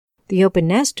The Open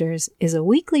Nesters is a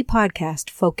weekly podcast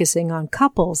focusing on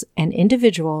couples and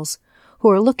individuals who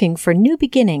are looking for new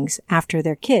beginnings after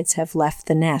their kids have left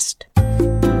the nest.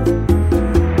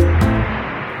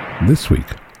 This week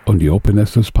on the Open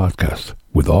Nesters podcast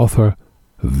with author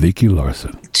Vicki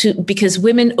Larson. Because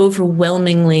women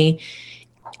overwhelmingly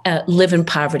live in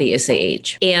poverty as they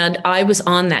age. And I was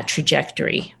on that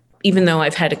trajectory. Even though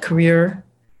I've had a career,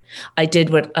 I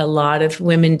did what a lot of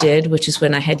women did, which is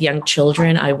when I had young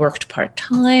children, I worked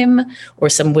part-time, or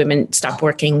some women stopped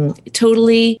working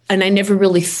totally. And I never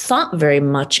really thought very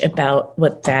much about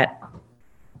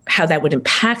how that would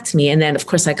impact me. And then, of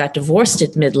course, I got divorced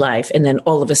at midlife. And then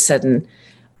all of a sudden,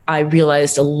 I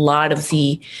realized a lot of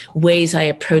the ways I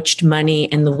approached money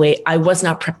and the way I was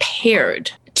not prepared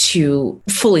to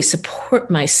fully support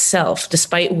myself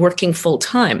despite working full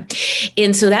time.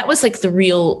 And so that was like the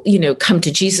real, come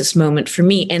to Jesus moment for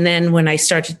me. And then when I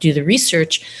started to do the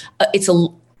research,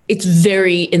 it's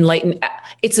very enlightened.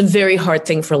 It's a very hard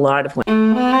thing for a lot of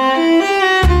women.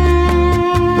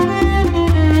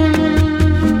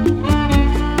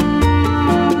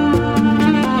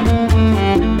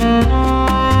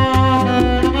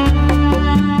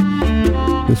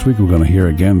 This week we're going to hear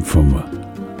again from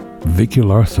Vicki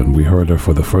Larson. We heard her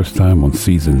for the first time on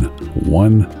season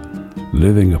 1,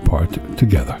 Living Apart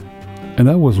Together. And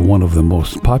that was one of the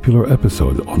most popular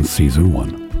episodes on season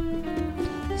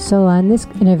 1. So on this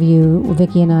interview,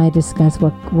 Vicki and I discussed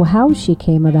how she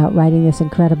came about writing this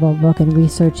incredible book and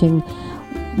researching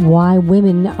why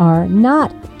women are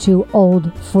not too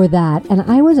old for that. And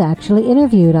I was actually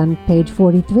interviewed on page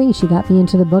 43. She got me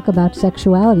into the book about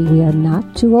sexuality. We are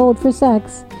not too old for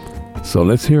sex. So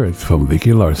let's hear it from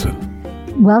Vicki Larson.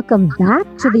 Welcome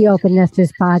back to the Open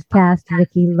Nesters podcast,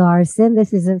 Vicki Larson.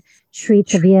 This is a treat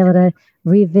to be able to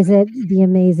revisit the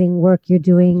amazing work you're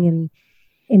doing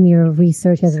in your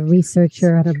research as a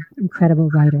researcher and an incredible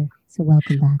writer. So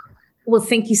welcome back. Well,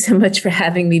 thank you so much for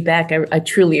having me back. I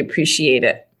truly appreciate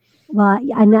it. Well,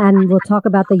 and we'll talk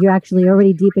about that. You're actually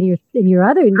already deep in your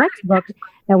other next book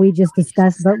that we just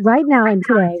discussed. But right now and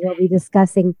today, we'll be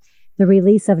discussing the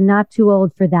release of Not Too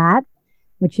Old for That,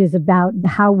 which is about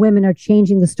how women are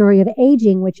changing the story of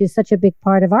aging, which is such a big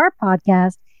part of our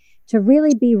podcast, to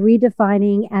really be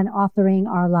redefining and authoring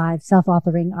our lives,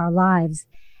 self-authoring our lives.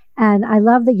 And I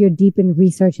love that you're deep in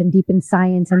research and deep in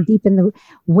science and deep in the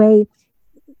way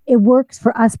it works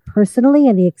for us personally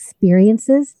and the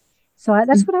experiences. So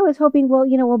that's what I was hoping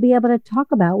we'll be able to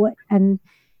talk about. What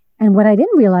I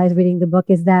didn't realize reading the book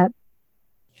is that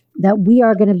we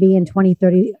are going to be in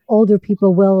 2030, older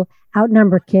people will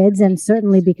outnumber kids. And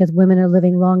certainly because women are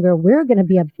living longer, we're going to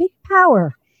be a big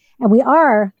power. And we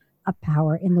are a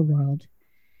power in the world.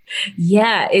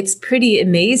 Yeah, it's pretty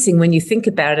amazing when you think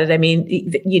about it. I mean,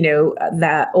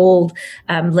 that old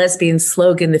lesbian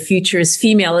slogan, "The future is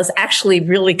female," is actually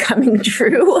really coming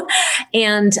true.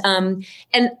 And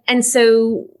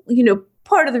so,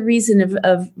 part of the reason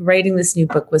of writing this new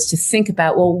book was to think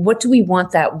about, well, what do we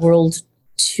want that world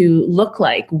to look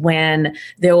like when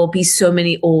there will be so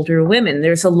many older women?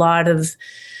 There's a lot of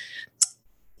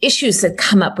issues that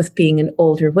come up with being an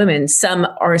older woman. Some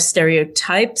are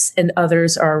stereotypes and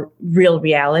others are real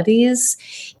realities.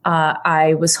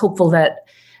 I was hopeful that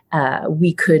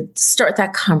we could start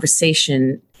that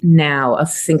conversation now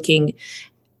of thinking,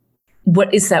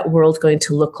 what is that world going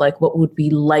to look like? What would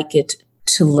we like it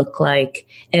to look like?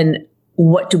 And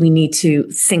what do we need to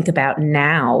think about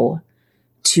now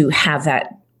to have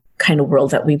that kind of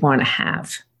world that we want to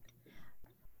have?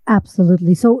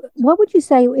 Absolutely. So what would you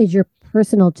say is your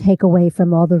personal takeaway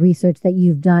from all the research that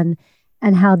you've done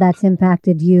and how that's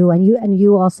impacted you? And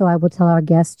you also, I will tell our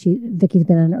guests, Vicki's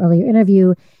been in an earlier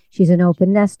interview. She's an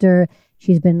open nester.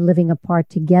 She's been living apart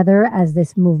together as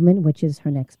this movement, which is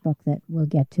her next book that we'll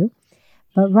get to.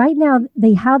 But right now,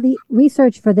 how the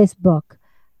research for this book,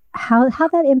 how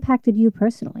that impacted you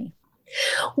personally?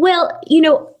 Well,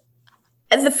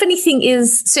 the funny thing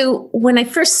is, so when I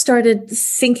first started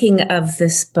thinking of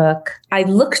this book, I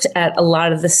looked at a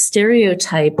lot of the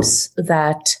stereotypes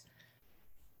that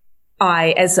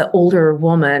I, as an older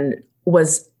woman,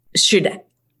 should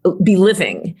be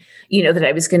living. That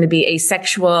I was going to be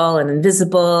asexual and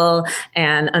invisible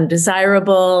and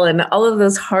undesirable and all of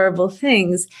those horrible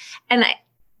things. And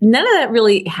none of that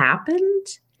really happened.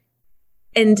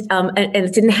 And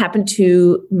it didn't happen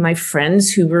to my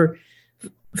friends who were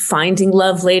finding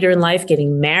love later in life,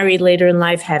 getting married later in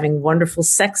life, having wonderful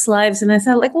sex lives. And I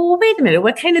thought, well, wait a minute,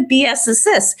 what kind of BS is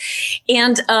this?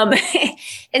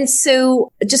 And so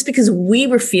just because we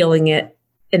were feeling it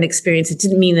and experience it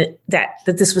didn't mean that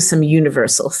this was some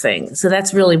universal thing. So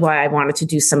that's really why I wanted to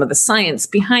do some of the science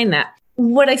behind that.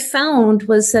 what I found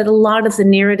was that a lot of the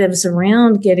narratives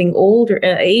around getting older,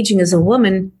 aging as a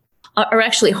woman, are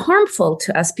actually harmful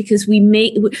to us because we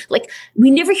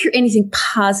never hear anything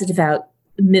positive about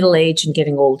middle age and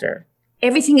getting older.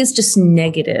 Everything is just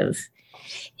negative.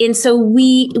 And so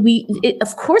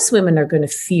of course, women are going to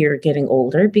fear getting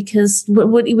older because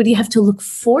what do you have to look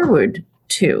forward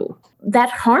to? That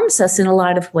harms us in a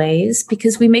lot of ways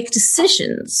because we make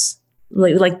decisions,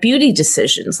 like beauty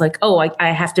decisions, like, oh,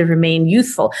 I have to remain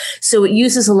youthful. So it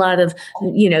uses a lot of,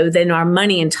 then our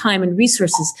money and time and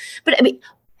resources. But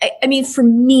I mean, for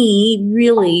me,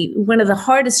 really, one of the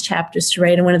hardest chapters to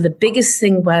write and one of the biggest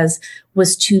thing was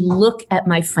to look at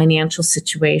my financial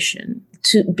situation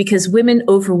because women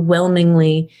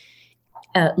overwhelmingly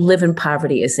live in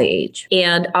poverty as they age.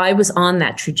 And I was on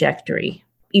that trajectory.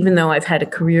 Even though I've had a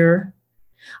career,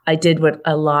 I did what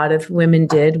a lot of women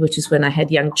did, which is when I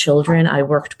had young children, I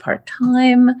worked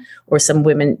part-time, or some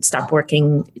women stopped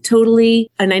working totally.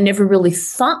 And I never really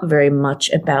thought very much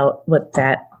about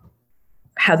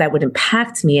how that would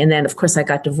impact me. And then, of course, I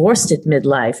got divorced at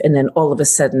midlife. And then all of a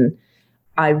sudden,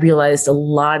 I realized a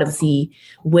lot of the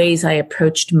ways I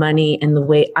approached money and the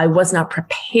way I was not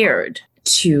prepared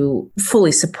to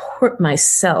fully support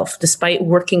myself despite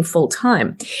working full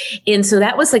time. And so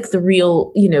that was like the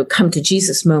real, come to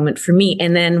Jesus moment for me.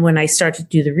 And then when I started to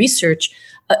do the research,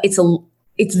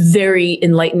 it's very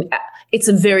enlightened. It's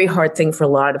a very hard thing for a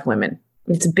lot of women.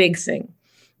 It's a big thing.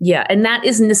 Yeah. And that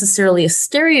isn't necessarily a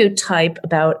stereotype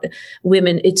about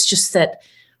women. It's just that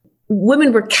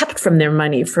women were kept from their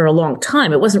money for a long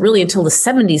time. It wasn't really until the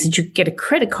 70s that you could get a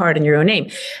credit card in your own name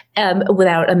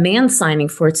without a man signing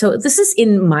for it. So this is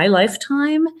in my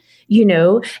lifetime,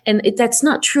 and that's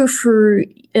not true for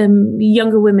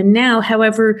younger women now.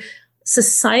 However,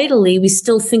 societally, we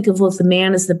still think of the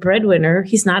man as the breadwinner.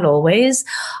 He's not always,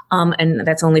 and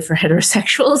that's only for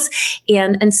heterosexuals.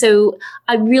 And so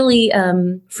I really,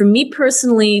 for me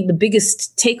personally, the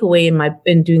biggest takeaway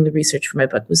in doing the research for my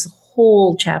book was the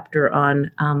whole chapter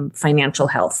on financial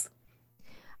health.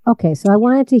 Okay, so I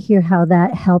wanted to hear how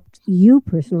that helped you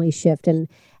personally shift and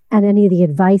any of the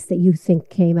advice that you think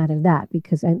came out of that,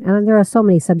 because and there are so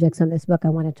many subjects on this book I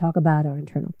want to talk about, our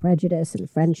internal prejudice and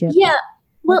friendship. Yeah.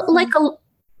 Well, like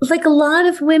a lot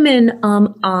of women,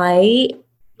 I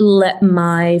let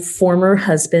my former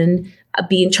husband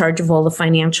be in charge of all the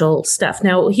financial stuff.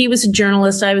 Now, he was a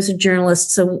journalist. I was a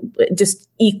journalist. So just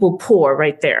equal poor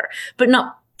right there, but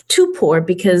not too poor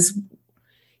because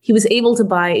he was able to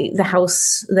buy the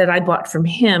house that I bought from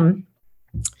him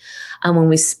when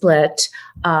we split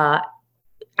on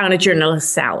a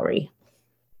journalist's salary.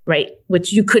 Right,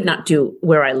 which you could not do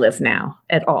where I live now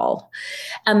at all.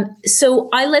 So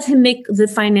I let him make the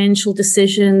financial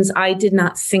decisions. I did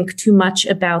not think too much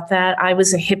about that. I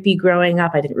was a hippie growing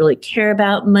up. I didn't really care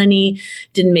about money,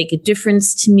 didn't make a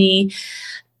difference to me.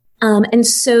 And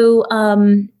so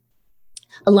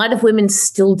a lot of women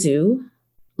still do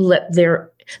let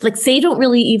they don't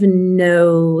really even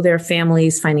know their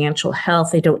family's financial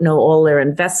health. They don't know all their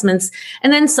investments.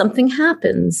 And then something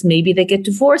happens. Maybe they get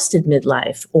divorced at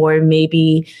midlife, or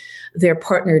maybe their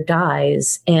partner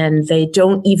dies and they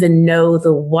don't even know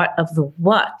the what of the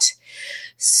what.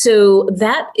 So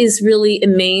that is really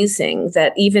amazing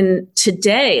that even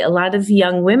today, a lot of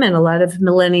young women, a lot of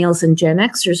millennials and Gen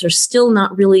Xers are still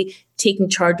not really taking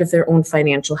charge of their own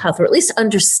financial health, or at least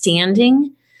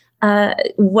understanding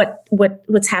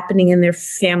what's happening in their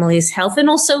family's health, and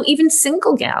also even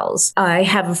single gals. I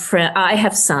have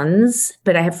sons,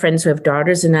 but I have friends who have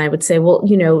daughters, and I would say, well,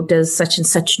 does such and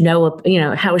such know,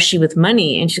 how is she with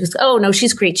money? And she goes, oh no,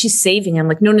 she's great. She's saving. I'm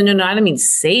like, no, I don't mean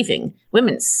saving.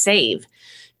 Women save.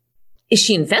 Is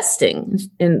she investing?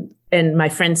 And my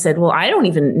friend said, well, I don't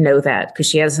even know that because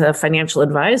she has a financial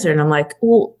advisor. And I'm like,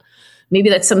 well, maybe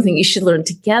that's something you should learn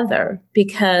together,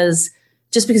 because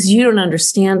just because you don't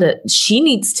understand it, she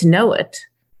needs to know it,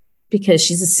 because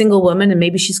she's a single woman and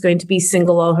maybe she's going to be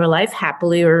single all her life,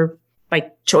 happily or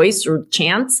by choice or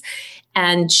chance.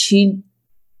 And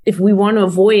if we want to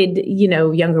avoid,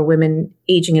 younger women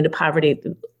aging into poverty,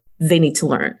 they need to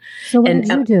learn. So what did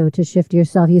you do to shift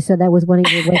yourself? You said that was one of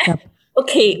your wake up.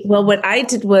 Okay. Well, what I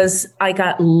did was I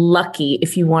got lucky,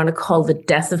 if you want to call the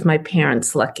death of my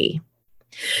parents lucky.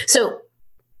 So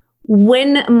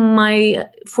when my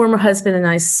former husband and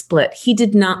I split, he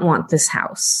did not want this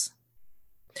house.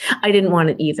 I didn't want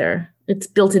it either. It's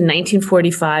built in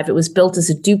 1945. It was built as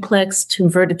a duplex,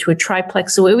 converted to a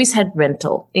triplex. So we always had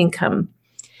rental income.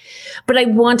 But I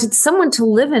wanted someone to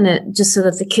live in it just so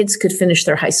that the kids could finish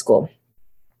their high school.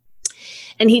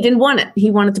 And he didn't want it. He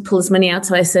wanted to pull his money out.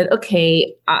 So I said,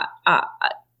 okay,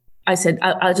 I said,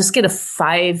 I'll just get a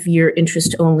 5-year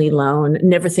interest only loan,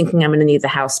 never thinking I'm going to need the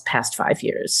house past 5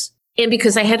 years. And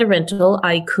because I had a rental,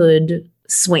 I could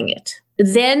swing it.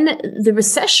 Then the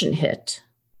recession hit,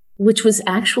 which was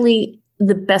actually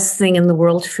the best thing in the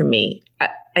world for me.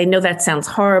 I know that sounds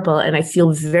horrible, and I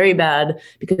feel very bad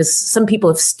because some people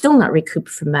have still not recouped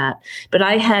from that. But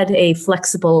I had a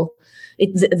flexible,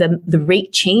 the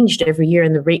rate changed every year,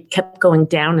 and the rate kept going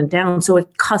down and down. So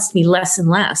it cost me less and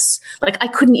less. Like I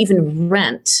couldn't even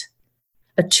rent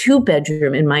a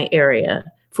 2-bedroom in my area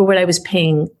for what I was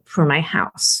paying for my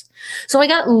house. So I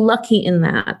got lucky in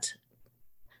that.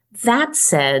 That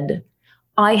said,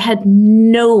 I had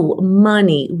no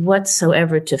money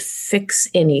whatsoever to fix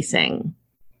anything.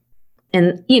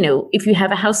 And, if you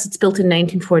have a house that's built in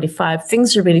 1945,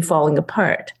 things are really falling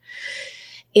apart.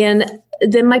 And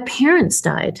then my parents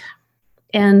died,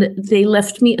 and they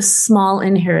left me a small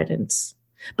inheritance,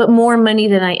 but more money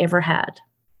than I ever had.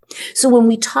 So when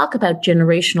we talk about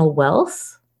generational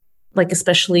wealth, like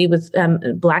especially with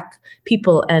Black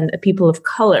people and people of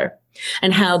color,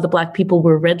 and how the Black people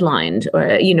were redlined, or,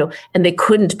 and they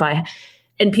couldn't buy,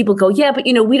 and people go, yeah, but,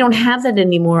 we don't have that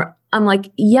anymore. I'm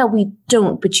like, yeah, we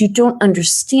don't, but you don't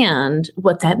understand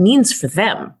what that means for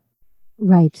them.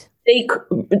 Right.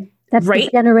 That's right?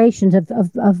 The generations of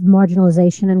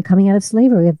marginalization and coming out of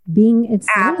slavery, of being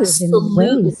enslaved in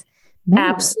ways.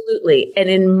 Absolutely. And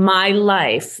in my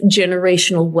life,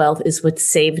 generational wealth is what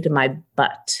saved my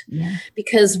butt. Yeah.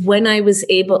 Because when I was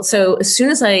so as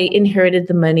soon as I inherited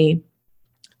the money,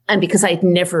 and because I had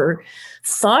never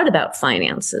thought about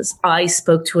finances, I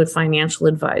spoke to a financial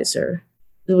advisor,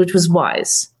 which was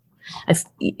wise.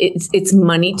 It's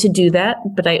money to do that,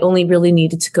 but I only really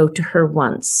needed to go to her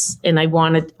once. And I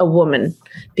wanted a woman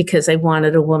because I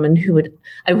wanted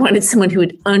someone who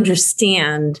would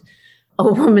understand a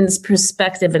woman's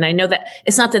perspective. And I know that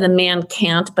it's not that a man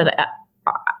can't, but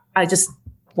I just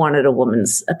wanted a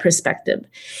woman's perspective.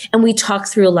 And we talked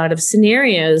through a lot of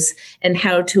scenarios and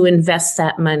how to invest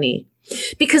that money.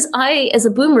 Because as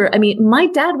a boomer, my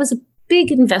dad was a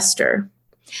big investor.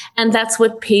 And that's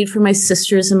what paid for my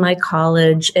sisters in my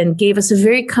college and gave us a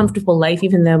very comfortable life,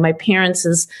 even though my parents,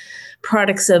 as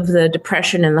products of the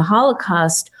Depression and the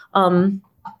Holocaust,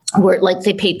 were like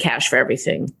they paid cash for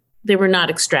everything. They were not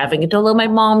extravagant, although my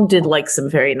mom did like some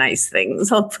very nice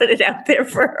things. I'll put it out there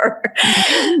for her.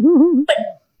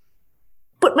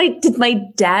 But did my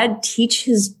dad teach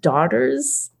his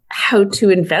daughters how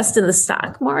to invest in the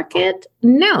stock market?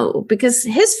 No, because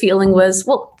his feeling was,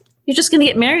 well, you're just going to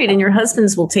get married and your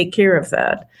husbands will take care of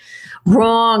that.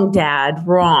 Wrong, Dad.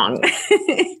 Wrong.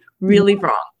 Really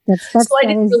wrong. That's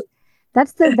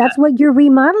what you're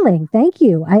remodeling. Thank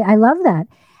you. I love that.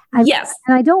 Yes.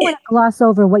 And I don't want to gloss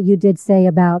over what you did say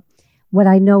about what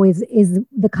I know is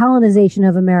the colonization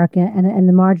of America and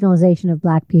the marginalization of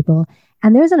Black people.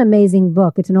 And there's an amazing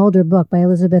book. It's an older book by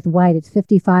Elizabeth White. It's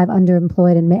 55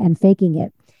 Underemployed and Faking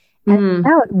It. And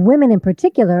about women in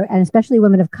particular, and especially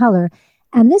women of color.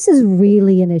 And this is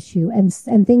really an issue and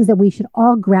things that we should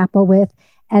all grapple with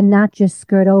and not just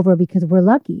skirt over because we're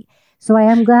lucky. So I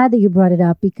am glad that you brought it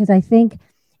up because I think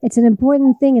it's an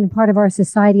important thing and part of our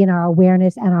society and our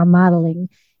awareness and our modeling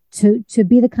to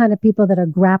be the kind of people that are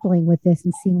grappling with this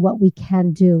and seeing what we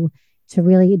can do to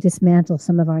really dismantle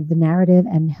some of the narrative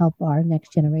and help our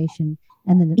next generation.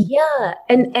 And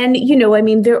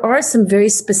there are some very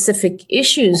specific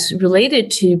issues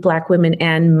related to Black women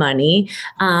and money,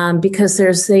 because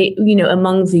there's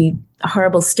among the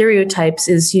horrible stereotypes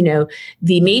is, the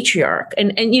matriarch.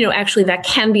 And actually that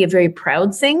can be a very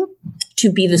proud thing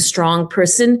to be the strong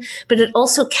person, but it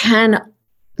also can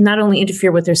not only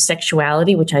interfere with their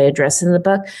sexuality, which I address in the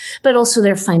book, but also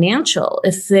their financial.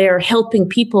 If they're helping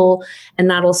people and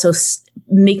not also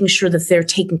making sure that they're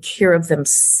taking care of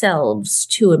themselves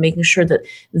too, and making sure that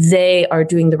they are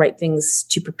doing the right things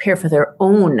to prepare for their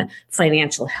own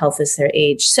financial health as they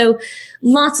age. So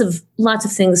lots of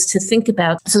things to think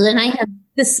about. So then I had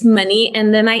this money,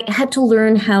 and then I had to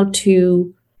learn how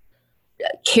to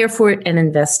care for it and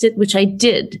invest it, which I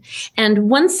did. And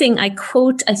one thing I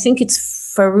quote, I think it's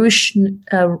Farouche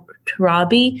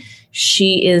Tarabi.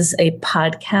 She is a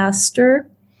podcaster.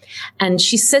 And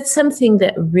she said something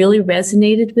that really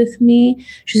resonated with me.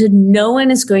 She said, no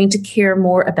one is going to care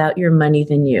more about your money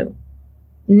than you.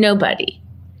 Nobody.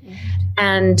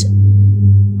 And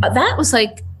that was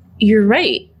like, you're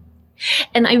right.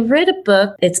 And I read a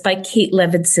book. It's by Kate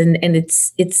Levinson, and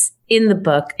it's in the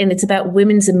book, and it's about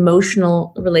women's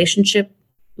emotional relationship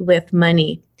with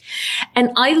money.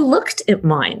 And I looked at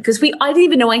mine because I didn't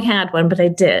even know I had one, but I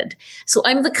did. So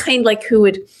I'm the kind who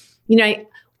would,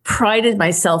 prided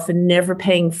myself in never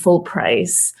paying full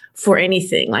price for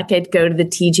anything. Like I'd go to the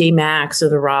TJ Maxx or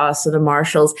the Ross or the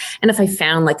Marshalls. And if I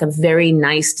found like a very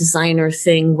nice designer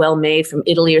thing, well made from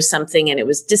Italy or something, and it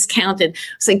was discounted,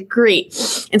 it's like,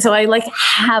 great. And so I like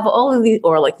have all of these,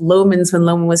 or like Loehmann's when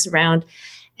Loehmann was around.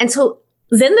 And so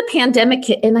then the pandemic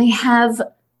hit and I have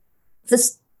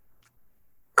this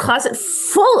closet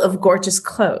full of gorgeous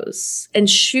clothes and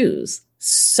shoes,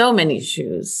 so many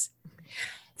shoes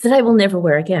that I will never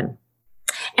wear again.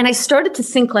 And I started to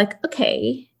think like,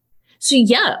 okay, so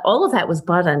yeah, all of that was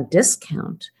bought on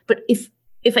discount. But if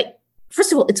I,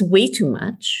 first of all, it's way too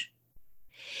much.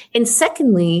 And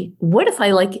secondly, what if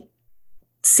I like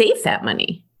save that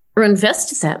money or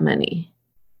invest that money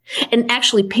and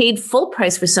actually paid full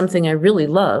price for something I really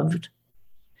loved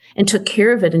and took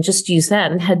care of it and just used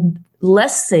that and had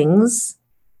less things,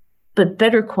 but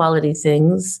better quality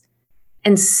things,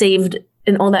 and saved,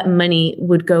 and all that money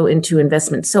would go into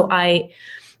investments. So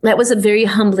that was a very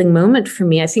humbling moment for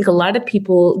me. I think a lot of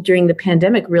people during the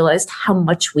pandemic realized how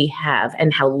much we have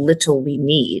and how little we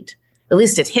need. At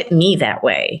least it hit me that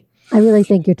way. I really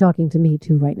think you're talking to me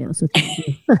too right now. So thank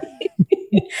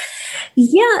you.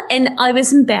 Yeah. And I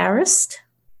was embarrassed.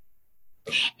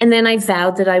 And then I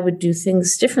vowed that I would do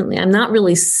things differently. I'm not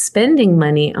really spending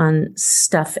money on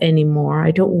stuff anymore.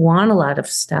 I don't want a lot of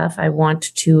stuff. I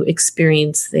want to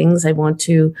experience things. I want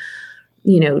to,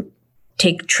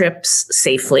 take trips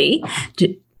safely,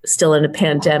 still in a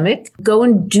pandemic, go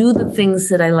and do the things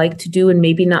that I like to do and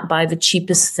maybe not buy the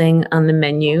cheapest thing on the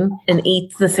menu and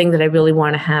eat the thing that I really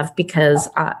want to have because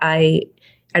I'd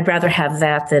rather have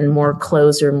that than more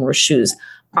clothes or more shoes.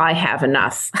 I have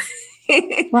enough.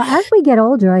 Well, as we get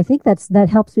older, I think that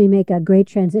helps me make a great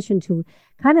transition to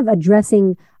kind of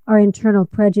addressing our internal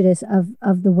prejudice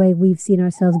of the way we've seen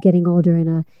ourselves getting older in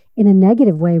a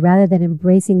negative way, rather than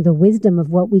embracing the wisdom of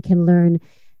what we can learn,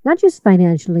 not just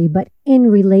financially, but in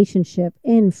relationship,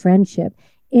 in friendship,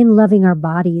 in loving our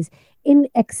bodies, in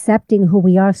accepting who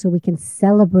we are so we can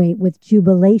celebrate with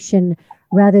jubilation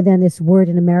rather than this word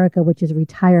in America, which is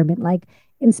retirement. Like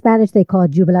in Spanish, they call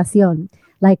it jubilación.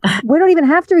 Like we don't even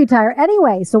have to retire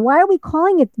anyway. So why are we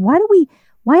calling it? Why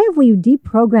have we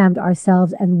deprogrammed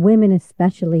ourselves, and women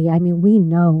especially? I mean, we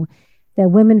know that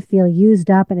women feel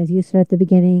used up, and as you said at the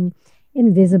beginning,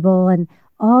 invisible, and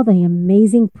all the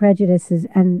amazing prejudices.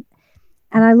 And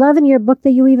I love in your book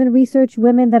that you even research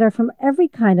women that are from every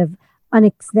kind of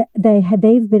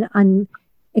they've been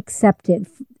unaccepted.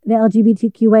 The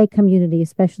LGBTQA community,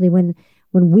 especially when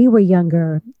we were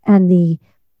younger, and the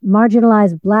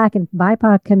marginalized Black and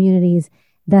BIPOC communities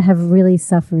that have really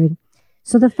suffered.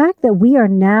 So the fact that we are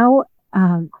now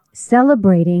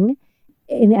celebrating,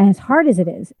 as hard as it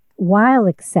is, while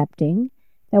accepting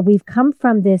that we've come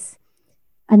from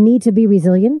a need to be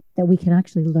resilient, that we can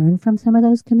actually learn from some of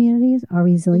those communities, our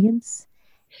resilience,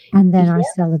 and then our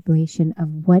celebration of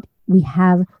what we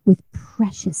have with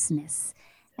preciousness.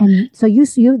 And so you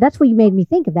that's what you made me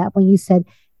think of that when you said,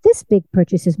 this big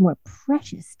purchase is more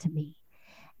precious to me.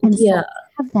 And so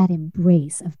have that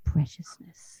embrace of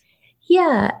preciousness.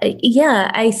 Yeah,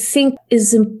 I think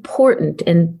is important,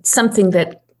 and something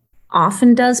that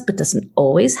often does, but doesn't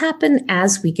always happen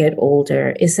as we get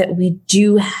older, is that we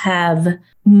do have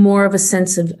more of a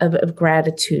sense of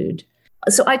gratitude.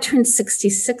 So I turned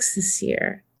 66 this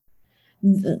year.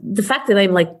 The fact that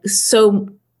I'm like so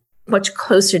much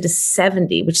closer to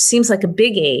 70, which seems like a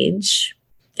big age,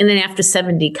 and then after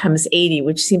 70 comes 80,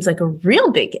 which seems like a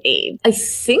real big age. I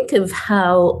think of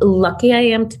how lucky I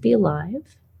am to be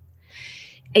alive.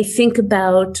 I think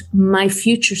about my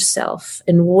future self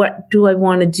and what do I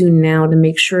want to do now to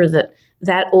make sure that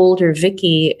that older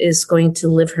Vicki is going to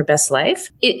live her best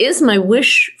life. It is my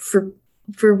wish for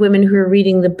women who are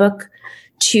reading the book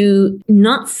to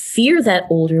not fear that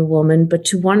older woman, but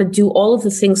to want to do all of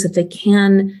the things that they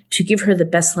can to give her the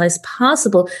best life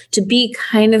possible, to be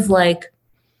kind of like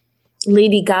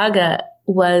Lady Gaga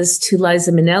was to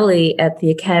Liza Minnelli at the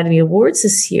Academy Awards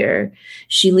this year.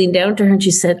 She leaned down to her and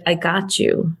she said, I got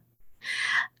you.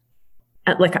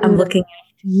 Like I'm looking.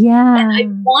 Yeah. And I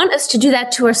want us to do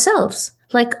that to ourselves.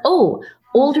 Like, oh,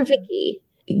 older Vicki,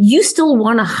 you still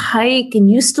want to hike and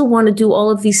you still want to do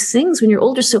all of these things when you're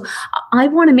older. So I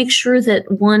want to make sure that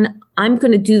I'm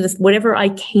going to do this, whatever I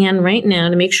can right now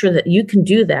to make sure that you can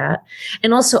do that.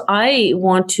 And also I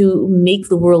want to make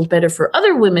the world better for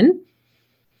other women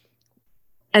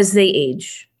as they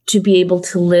age, to be able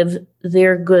to live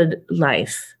their good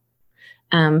life.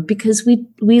 Because we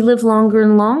live longer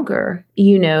and longer,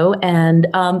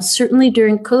 and certainly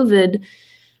during COVID,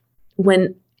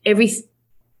 when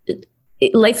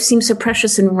life seems so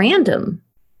precious and random,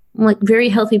 like very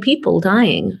healthy people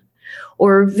dying,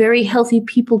 or very healthy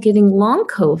people getting long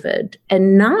COVID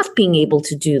and not being able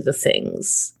to do the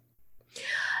things,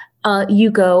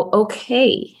 you go,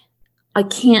 okay, I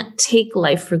can't take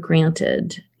life for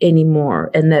granted anymore.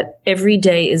 And that every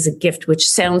day is a gift, which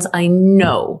sounds, I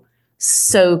know,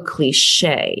 so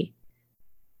cliche.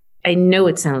 I know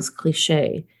it sounds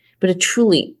cliche, but it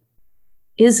truly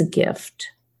is a gift,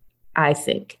 I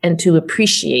think, and to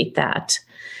appreciate that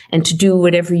and to do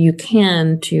whatever you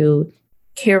can to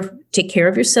take care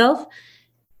of yourself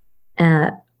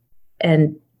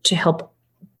and to help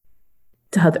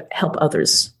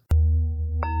others.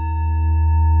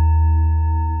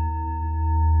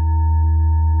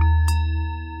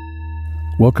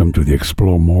 Welcome to the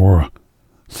Explore More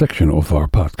section of our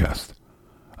podcast.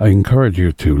 I encourage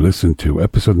you to listen to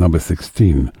episode number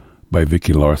 16 by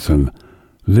Vicki Larson,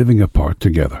 Living Apart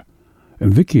Together.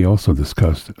 And Vicki also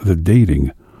discussed the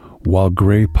Dating While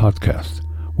Gray podcast,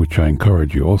 which I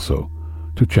encourage you also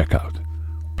to check out.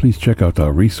 Please check out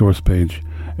our resource page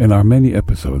and our many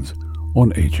episodes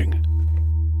on aging.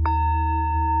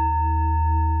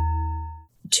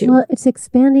 Well, it's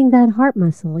expanding that heart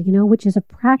muscle, which is a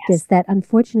practice that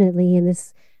unfortunately in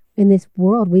this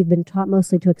world, we've been taught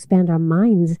mostly to expand our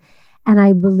minds. And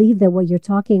I believe that what you're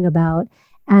talking about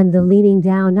and the leaning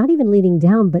down, not even leaning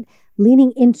down, but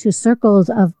leaning into circles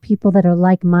of people that are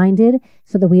like-minded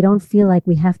so that we don't feel like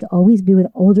we have to always be with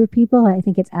older people. I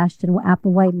think it's Ashton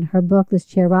Applewhite in her book, This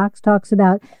Chair Rocks, talks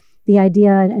about the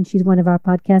idea, and she's one of our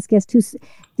podcast guests too,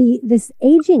 this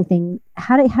aging thing.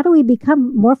 How do we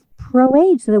become more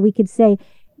pro-age so that we could say,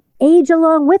 age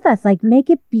along with us, like make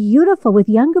it beautiful with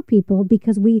younger people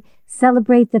because we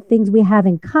celebrate the things we have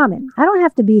in common. I don't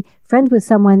have to be friends with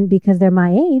someone because they're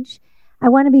my age. I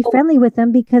want to be friendly with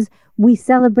them because we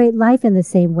celebrate life in the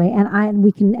same way, and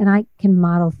I can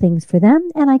model things for them,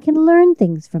 and I can learn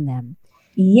things from them.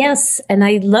 Yes, and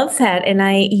I love that. And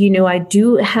I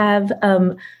do have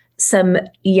some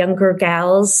younger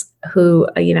gals who,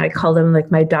 I call them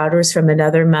like my daughters from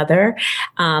another mother.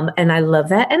 And I love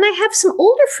that. And I have some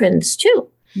older friends too,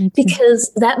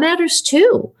 because that matters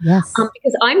too. Yes.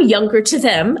 Because I'm younger to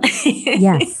them.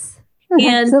 Yes.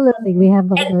 Absolutely. We have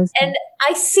both those. And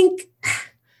I think,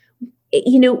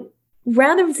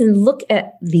 rather than look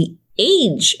at the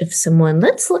age of someone,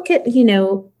 let's look at,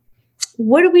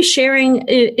 what are we sharing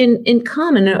in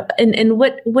common, and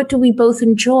what do we both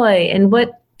enjoy, and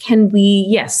what can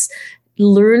we,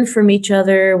 learn from each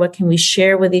other? What can we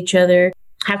share with each other?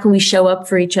 How can we show up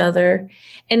for each other?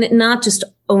 And not just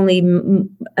only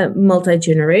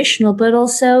multi-generational, but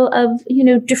also of,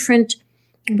 different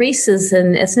races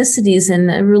and ethnicities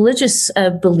and religious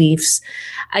beliefs.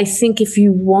 I think if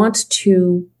you want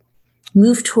to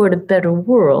move toward a better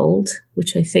world,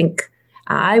 which I think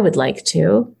I would like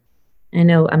to, I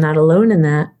know I'm not alone in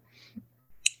that,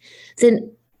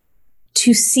 then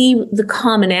to see the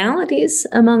commonalities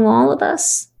among all of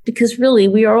us, because really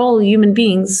we are all human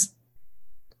beings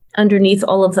underneath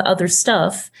all of the other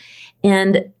stuff.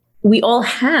 And we all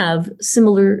have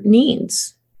similar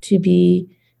needs to be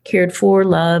cared for,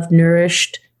 loved,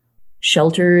 nourished,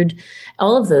 sheltered,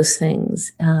 all of those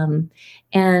things. And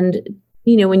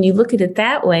when you look at it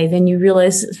that way, then you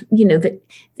realize, that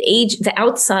the age, the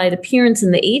outside appearance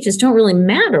and the ages don't really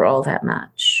matter all that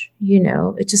much.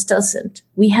 It just doesn't.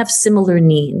 We have similar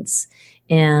needs.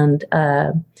 And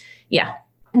And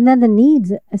then the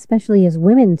needs, especially as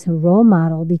women, to role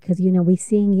model, because, we're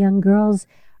seeing young girls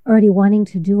already wanting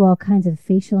to do all kinds of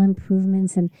facial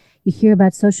improvements. And you hear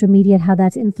about social media and how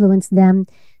that's influenced them.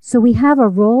 So we have a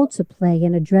role to play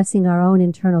in addressing our own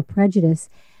internal prejudice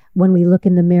when we look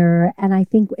in the mirror. And I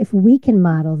think if we can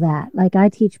model that, like I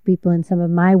teach people in some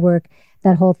of my work,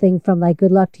 that whole thing from like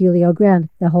Good Luck to Julio Grande,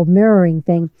 the whole mirroring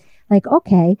thing, like,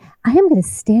 okay, I am going to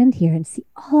stand here and see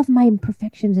all of my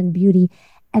imperfections and beauty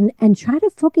and try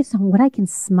to focus on what I can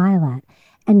smile at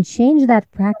and change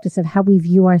that practice of how we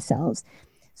view ourselves.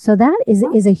 So that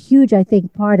is a huge, I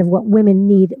think, part of what women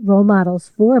need role models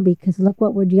for, because look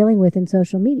what we're dealing with in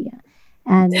social media.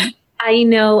 And I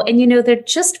know. And, there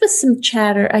just was some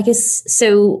chatter, I guess.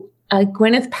 So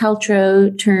Gwyneth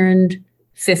Paltrow turned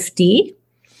 50.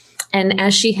 And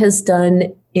as she has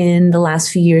done in the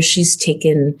last few years, she's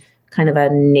taken kind of a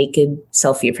naked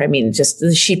selfie of her. I mean, just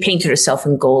she painted herself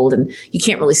in gold and you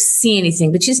can't really see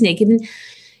anything, but she's naked. And,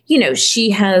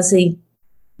 she has a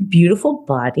beautiful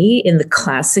body in the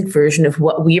classic version of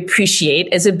what we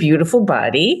appreciate as a beautiful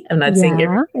body. I'm not saying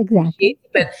exactly,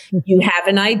 but you have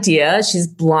an idea. She's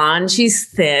blonde, she's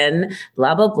thin,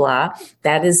 blah, blah, blah.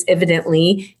 That is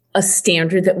evidently a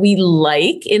standard that we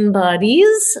like in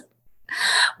bodies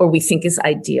or we think is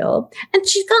ideal. And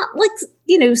she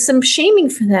got some shaming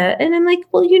for that. And I'm like,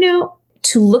 well,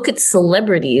 to look at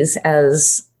celebrities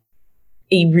as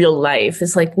a real life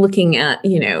is like looking at,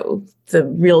 the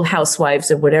Real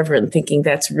Housewives or whatever and thinking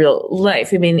that's real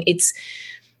life. I mean,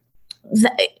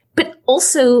 but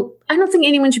also, I don't think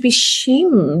anyone should be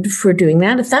shamed for doing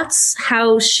that. If that's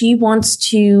how she wants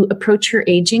to approach her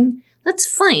aging, that's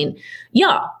fine.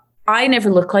 Yeah, I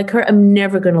never look like her. I'm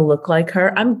never going to look like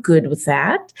her. I'm good with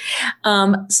that.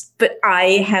 But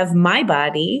I have my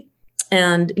body.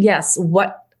 And yes,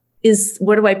 what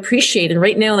do I appreciate? And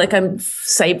right now, like I'm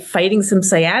fighting some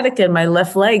sciatica in my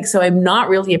left leg. So I'm not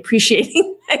really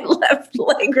appreciating my left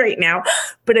leg right now,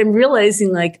 but I'm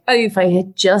realizing like, oh, if I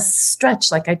had just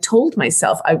stretched, like I told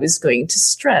myself I was going to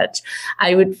stretch,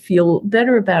 I would feel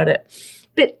better about it.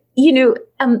 But,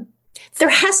 there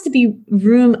has to be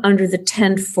room under the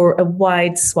tent for a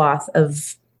wide swath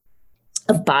of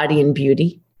body and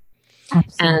beauty.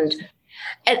 Absolutely.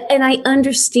 And I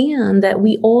understand that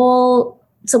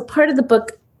so part of the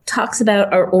book talks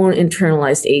about our own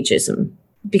internalized ageism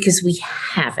because we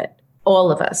have it,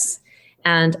 all of us.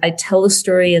 And I tell a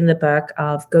story in the book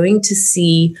of going to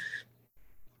see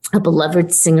a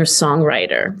beloved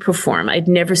singer-songwriter perform. I'd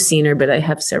never seen her, but I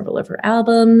have several of her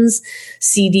albums,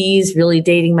 CDs, really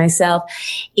dating myself,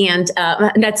 and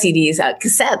not CDs,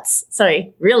 cassettes.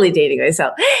 Sorry, really dating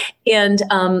myself. And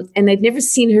I'd never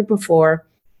seen her before,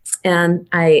 and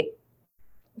I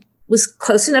was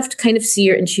close enough to kind of see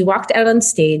her, and she walked out on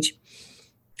stage,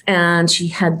 and she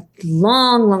had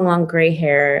long gray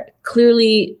hair,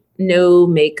 clearly no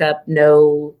makeup,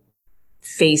 no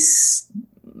face,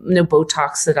 no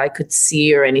Botox that I could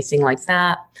see or anything like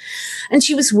that. And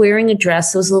she was wearing a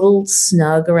dress that was a little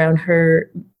snug around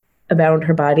her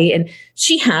body. And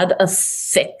she had a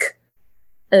thick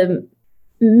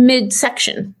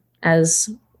midsection, as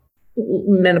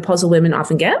menopausal women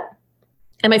often get.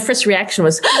 And my first reaction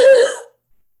was,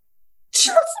 she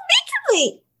looks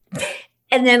matronly.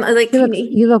 And then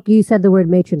you said the word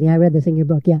matronly. I read this in your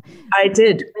book. Yeah. I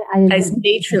did. I said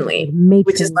matronly,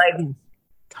 which is like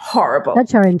horrible.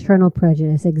 That's our internal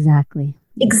prejudice. Exactly.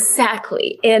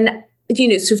 Exactly. And,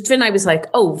 so then I was like,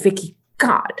 oh, Vicki,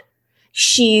 God,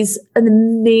 she's an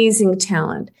amazing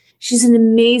talent. She's an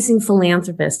amazing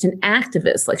philanthropist and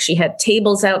activist. Like she had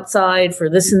tables outside for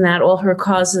this and that, all her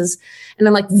causes. And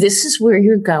I'm like, this is where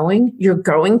you're going? You're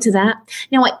going to that?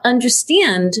 Now I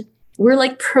understand we're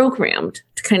like programmed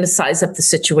to kind of size up the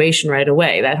situation right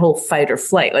away. That whole fight or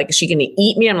flight. Like, is she going to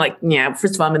eat me? I'm like, yeah,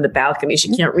 first of all, I'm in the balcony.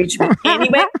 She can't reach me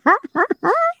anyway.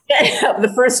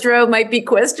 The first row might be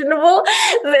questionable.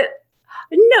 But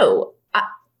no,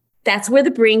 that's where the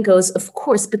brain goes, of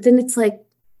course. But then it's like,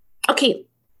 okay,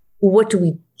 what do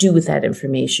we do with that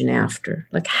information after?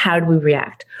 Like, how do we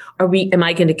react? Am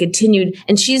I going to continue?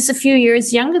 And she's a few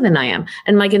years younger than I am.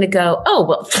 And am I going to go, oh,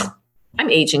 well, I'm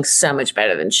aging so much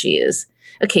better than she is.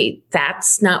 Okay,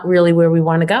 that's not really where we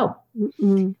want to go.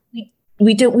 Mm-mm.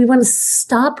 We want to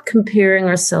stop comparing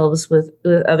ourselves with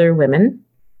other women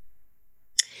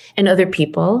and other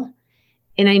people.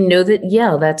 And I know that,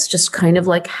 yeah, that's just kind of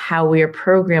like how we are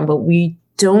programmed, but we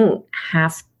don't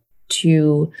have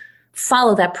to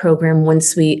follow that program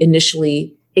once we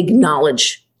initially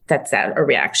acknowledge that's a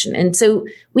reaction. And so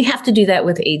we have to do that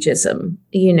with ageism,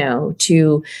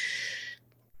 to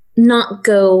not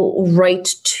go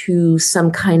right to some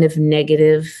kind of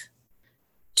negative,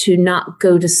 to not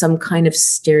go to some kind of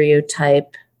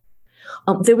stereotype.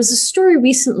 There was a story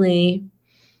recently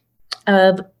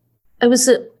of, it was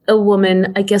a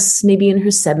woman, I guess maybe in her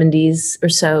 70s or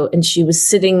so, and she was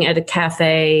sitting at a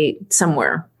cafe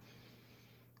somewhere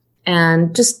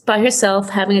and just by herself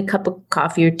having a cup of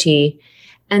coffee or tea.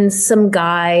 And some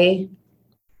guy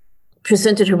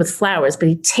presented her with flowers, but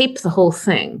he taped the whole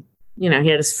thing. He had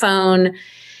his phone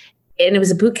and it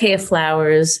was a bouquet of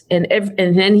flowers and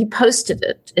then he posted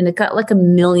it and it got like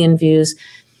 1 million views.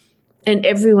 And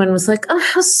everyone was like, oh,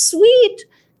 how sweet.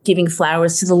 Giving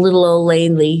flowers to the little old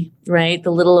lady, right?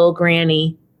 The little old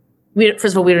granny.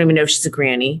 First of all, we don't even know if she's a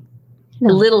granny. No.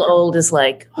 The little old is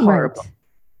like horrible. Right.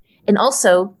 And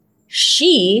also,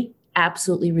 she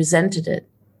absolutely resented it.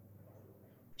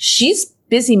 She's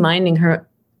busy minding her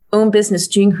own business,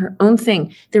 doing her own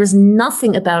thing. There is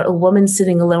nothing about a woman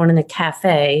sitting alone in a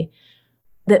cafe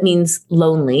that means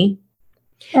lonely.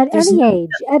 At any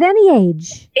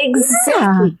age. Exactly.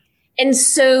 Yeah. And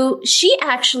so she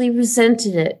actually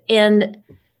resented it. And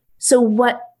so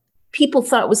what people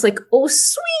thought was like, oh,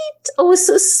 sweet. Oh,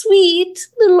 so sweet.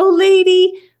 Little old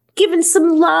lady giving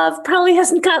some love. Probably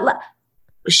hasn't got love.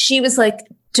 She was like,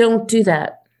 don't do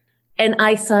that. And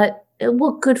I thought,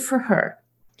 well, good for her.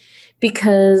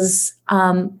 Because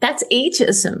that's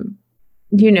ageism.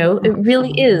 It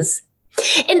really is.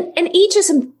 And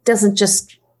ageism doesn't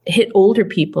just hit older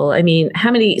people. I mean, how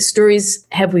many stories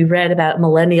have we read about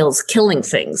millennials killing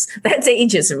things? That's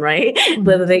ageism, right? Mm-hmm.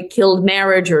 Whether they killed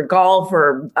marriage or golf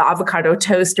or avocado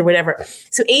toast or whatever.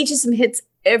 So ageism hits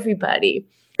everybody,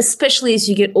 especially as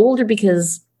you get older,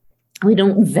 because we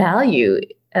don't value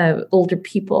older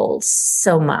people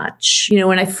so much. You know,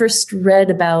 when I first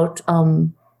read about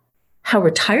how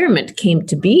retirement came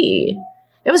to be,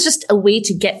 it was just a way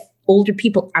to get older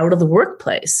people out of the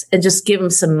workplace and just give them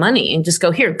some money and just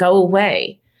go, here, go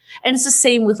away. And it's the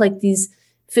same with like these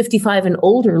 55 and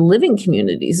older living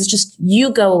communities. It's just,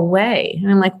 you go away.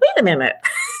 And I'm like, wait a minute,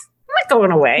 I'm not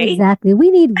going away. Exactly.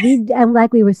 And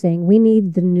like we were saying, we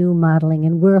need the new modeling,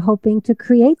 and we're hoping to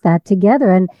create that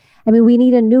together. And I mean, we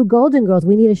need a new Golden Girls.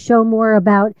 We need to show more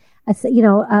about,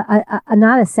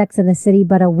 not a Sex in the City,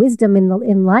 but a wisdom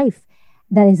in life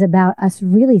that is about us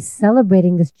really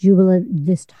celebrating this jubilant,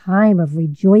 this time of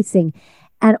rejoicing,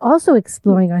 and also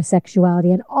exploring our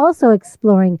sexuality, and also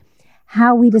exploring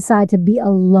how we decide to be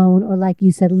alone, or like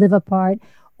you said, live apart,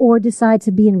 or decide to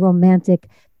be in romantic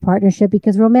partnership,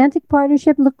 because romantic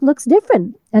partnership looks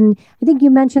different. And I think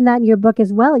you mentioned that in your book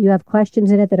as well. You have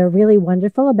questions in it that are really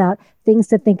wonderful about things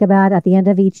to think about at the end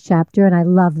of each chapter, and I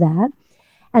love that.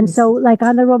 And so, like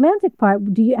on the romantic part,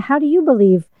 how do you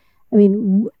believe, I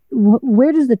mean,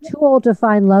 where does the too old to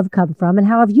find love come from, and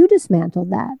how have you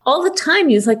dismantled that? All the time,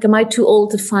 you're like, am I too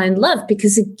old to find love?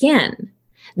 Because again,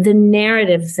 the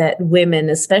narrative that women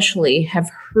especially have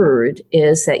heard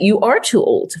is that you are too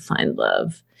old to find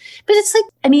love. But it's like,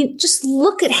 I mean, just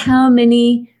look at how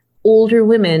many older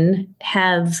women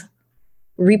have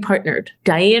repartnered.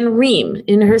 Diane Rehm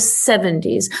in her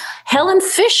 70s, Helen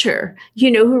Fisher,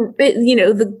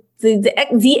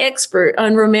 the expert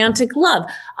on romantic love,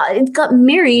 got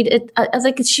married at I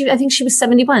think she was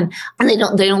 71, and they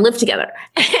don't live together.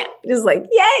 It's like,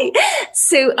 yay!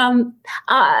 So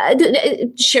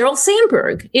Sheryl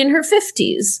Sandberg in her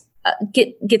 50s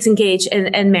gets engaged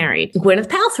and married. Gwyneth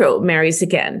Paltrow marries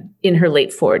again in her late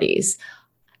 40s.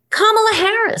 Kamala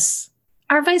Harris,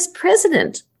 our vice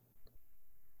president.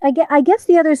 I guess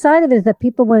the other side of it is that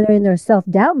people, when they're in their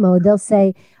self-doubt mode, they'll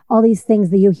say all these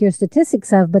things that you hear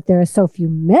statistics of, but there are so few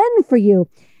men for you.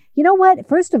 You know what?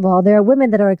 First of all, there are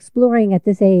women that are exploring at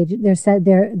this age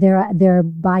their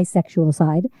bisexual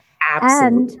side.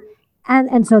 Absolutely.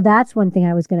 And so that's one thing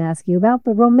I was going to ask you about.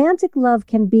 But romantic love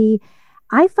can be,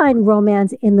 I find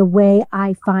romance in the way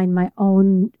I find my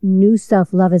own new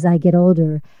self-love as I get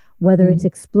older, whether it's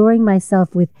exploring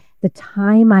myself with the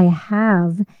time I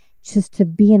have just to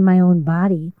be in my own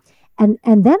body. And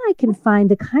then I can find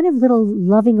the kind of little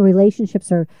loving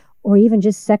relationships or even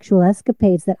just sexual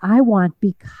escapades that I want,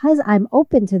 because I'm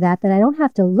open to that I don't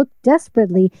have to look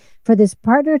desperately for this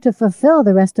partner to fulfill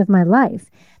the rest of my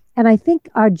life. And I think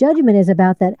our judgment is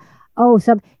about that. Oh,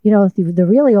 the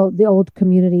really old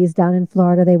communities down in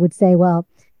Florida, they would say, well,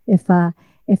 if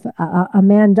a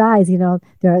man dies, there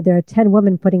are 10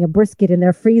 women putting a brisket in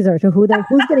their freezer. So who's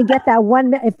going to get that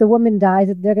one? If the woman dies,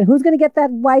 who's going to get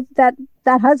that wife, that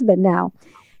husband now?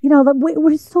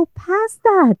 We're so past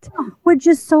that. We're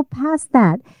just so past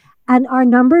that. And our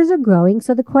numbers are growing.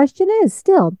 So the question is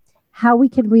still how we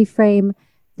can reframe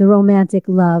the romantic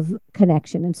love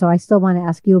connection. And so I still want to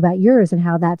ask you about yours and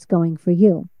how that's going for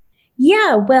you.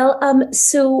 Yeah, well,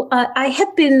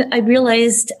 I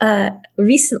realized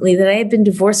recently that I had been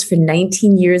divorced for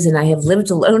 19 years, and I have lived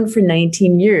alone for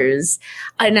 19 years.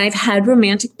 And I've had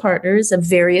romantic partners of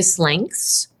various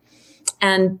lengths.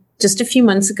 And just a few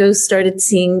months ago, started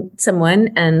seeing someone,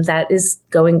 and that is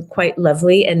going quite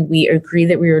lovely. And we agree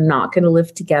that we are not going to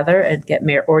live together and get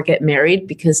married,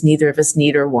 because neither of us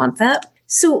need or want that.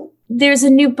 So there's a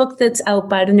new book that's out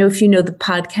by, I don't know if you know the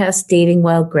podcast Dating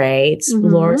While Gray. It's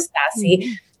Laura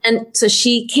Stassi. And so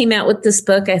she came out with this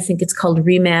book. I think it's called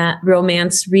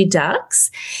Romance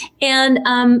Redux, and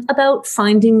about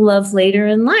finding love later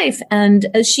in life. And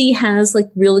she has like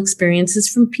real experiences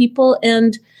from people.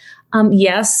 And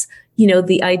yes,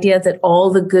 the idea that all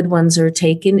the good ones are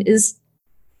taken is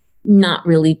not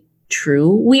really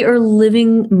true. We are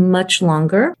living much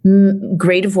longer.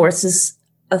 Gray divorce is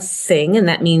a thing, and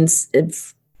that means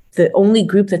if the only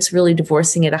group that's really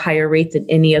divorcing at a higher rate than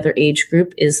any other age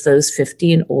group is those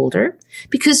 50 and older.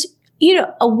 Because,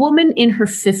 a woman in her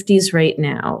 50s right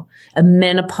now, a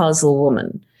menopausal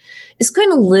woman, is going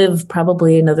to live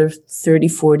probably another 30,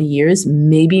 40 years,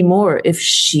 maybe more, if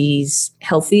she's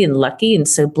healthy and lucky and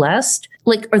so blessed.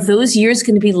 Like, are those years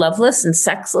going to be loveless and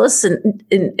sexless and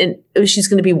she's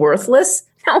going to be worthless?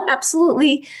 No,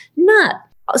 absolutely not.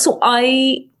 So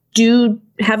I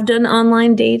have done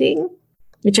online dating.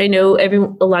 which I know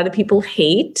a lot of people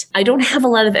hate. I don't have a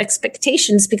lot of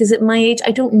expectations because at my age,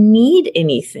 I don't need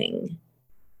anything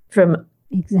from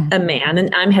a man,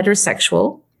 and I'm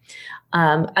heterosexual.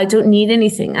 I don't need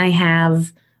anything. I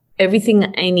have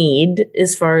everything I need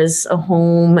as far as a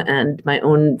home and my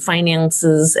own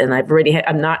finances. And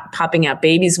I'm not popping out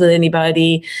babies with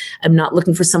anybody. I'm not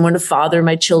looking for someone to father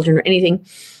my children or anything.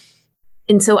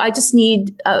 And so I just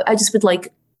would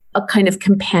like a kind of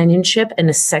companionship and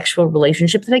a sexual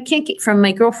relationship that I can't get from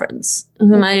my girlfriends.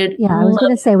 I was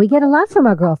going to say, we get a lot from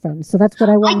our girlfriends. So that's what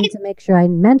I wanted to make sure I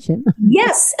mention.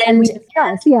 Yes. And we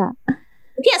discuss,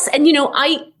 Yes. And,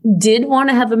 I did want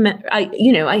to have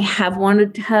I have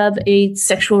wanted to have a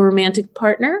sexual romantic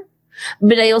partner,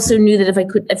 but I also knew that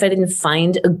if I didn't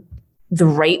find the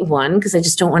right one, because I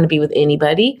just don't want to be with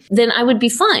anybody, then I would be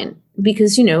fine.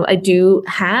 Because, I do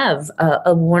have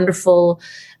a wonderful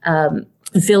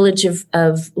village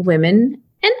of women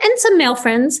and some male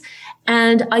friends.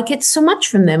 And I get so much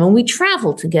from them, and we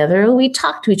travel together, and we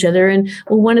talk to each other. And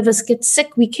when one of us gets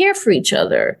sick, we care for each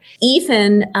other.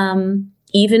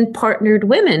 Even partnered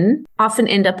women often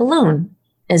end up alone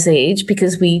as they age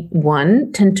because we, one,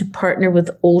 tend to partner with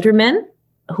older men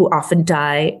who often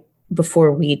die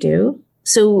before we do.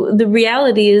 So the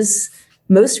reality is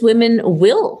most women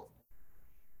will,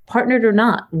 partnered or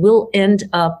not, will end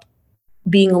up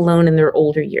being alone in their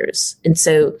older years. And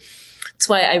so that's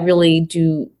why I really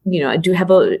do, I do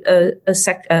have a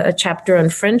chapter on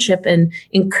friendship and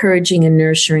encouraging and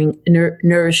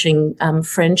nourishing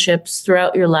friendships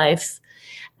throughout your life,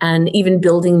 and even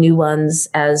building new ones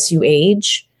as you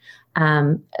age.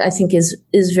 I think is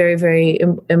very, very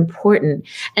important.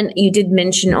 And you did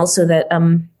mention also that,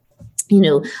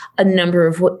 a number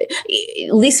of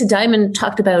Lisa Diamond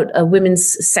talked about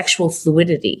women's sexual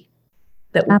fluidity.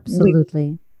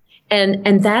 Absolutely.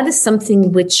 And that is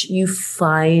something which you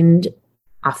find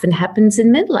often happens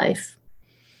in midlife.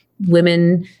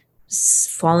 Women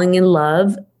falling in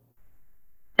love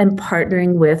and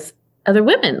partnering with other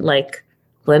women like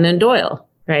Glennon Doyle,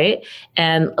 right?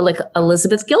 And like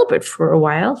Elizabeth Gilbert for a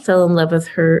while fell in love with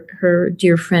her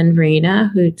dear friend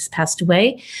Raina, who's passed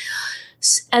away.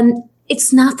 And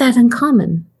it's not that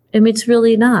uncommon. I mean, it's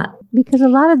really not. Because a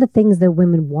lot of the things that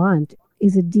women want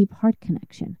is a deep heart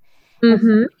connection. Mm-hmm.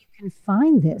 And so you can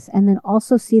find this and then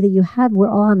also see that we're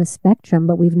all on the spectrum,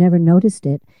 but we've never noticed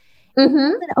it.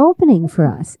 Mm-hmm. It's an opening for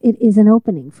us. It is an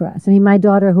opening for us. I mean, my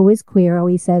daughter, who is queer,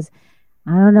 always says,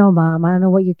 I don't know, Mom. I don't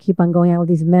know what you keep on going out with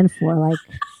these men for. Like,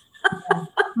 I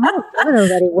don't know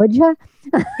already, would you?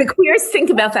 The queers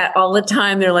think about that all the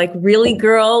time. They're like, really,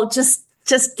 girl, just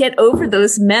get over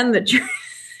those men that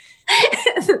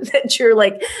you're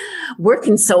like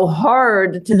working so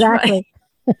hard to exactly.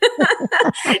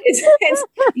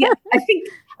 Yeah, I think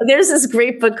there's this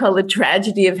great book called The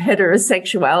Tragedy of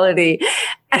Heterosexuality,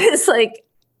 and it's like,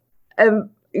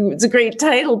 it's a great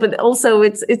title, but also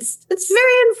it's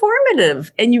very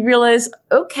informative, and you realize,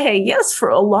 okay, yes, for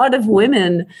a lot of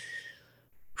women,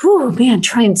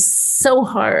 trying so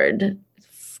hard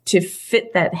to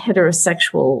fit that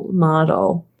heterosexual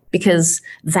model, because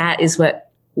that is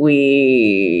what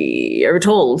we are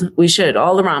told we should,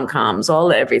 all the rom-coms, all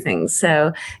the everything.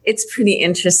 So it's pretty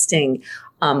interesting.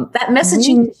 That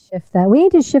messaging. We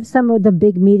need to shift some of the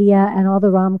big media and all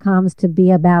the rom-coms to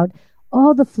be about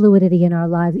all the fluidity in our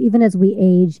lives, even as we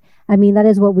age. I mean, that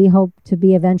is what we hope to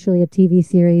be eventually, a TV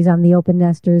series on the open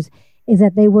nesters, is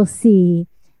that they will see,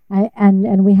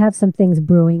 and we have some things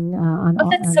brewing on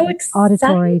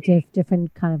auditory,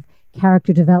 different kind of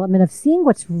character development, of seeing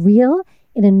what's real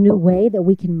in a new way that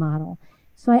we can model.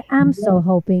 So I am so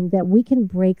hoping that we can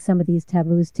break some of these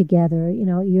taboos together.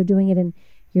 You're doing it in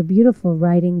your beautiful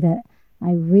writing that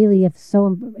I really have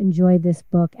so enjoyed this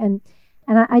book. And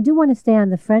I do want to stay on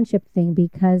the friendship thing,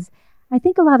 because I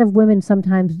think a lot of women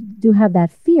sometimes do have that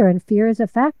fear, and fear is a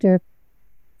factor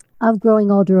of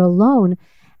growing older alone.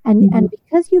 And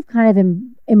because you've kind of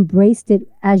embraced it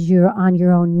as you're on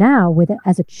your own now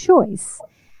as a choice,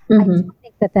 I do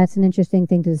think that that's an interesting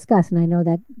thing to discuss. And I know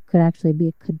that could actually be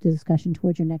a good discussion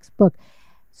towards your next book.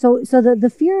 So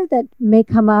the fear that may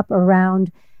come up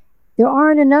around, there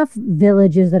aren't enough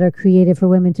villages that are created for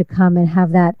women to come and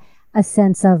have that a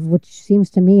sense of, which seems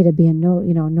to me to be a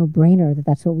no-brainer,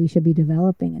 that's what we should be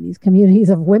developing in these communities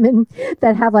of women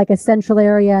that have like a central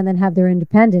area and then have their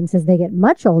independence as they get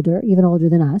much older, even older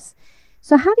than us.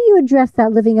 So how do you address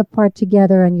that living apart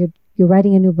together? And you're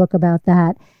writing a new book about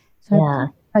that. So yeah.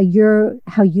 How you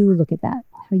look at that,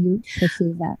 how you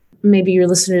perceive that. Maybe your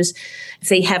listeners, if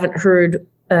they haven't heard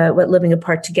what living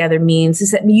apart together means,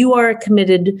 is that you are a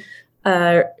committed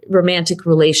romantic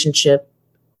relationship,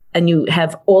 and you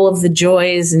have all of the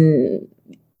joys and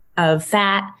of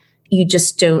that, you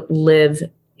just don't live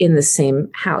in the same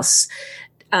house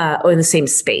or the same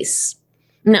space.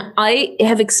 Now, I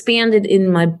have expanded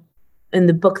in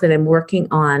the book that I'm working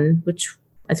on, which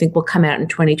I think will come out in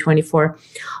 2024,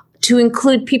 to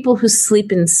include people who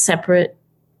sleep in separate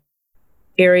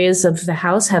areas of the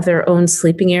house, have their own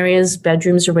sleeping areas,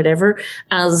 bedrooms or whatever.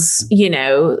 As you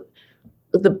know,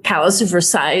 the Palace of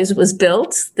Versailles was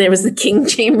built. There was the King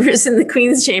Chambers and the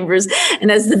Queen's Chambers. And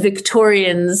as the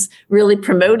Victorians really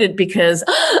promoted, because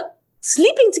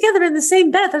sleeping together in the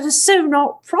same bed, that is so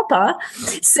not proper.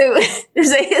 So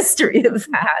there's a history of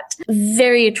that.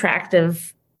 Very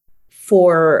attractive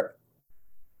for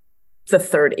the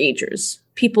third agers,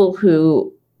 people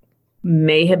who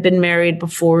may have been married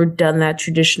before, done that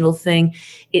traditional thing.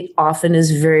 It often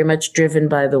is very much driven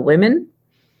by the women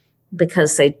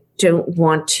because they don't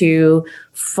want to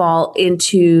fall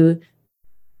into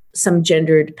some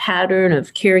gendered pattern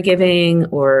of caregiving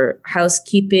or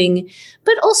housekeeping.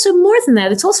 But also more than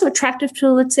that, it's also attractive to,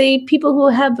 let's say, people who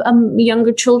have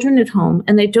younger children at home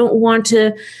and they don't want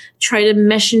to try to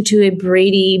mesh into a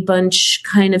Brady Bunch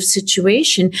kind of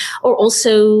situation. Or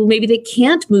also maybe they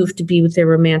can't move to be with their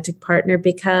romantic partner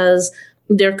because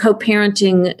they're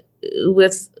co-parenting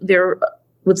with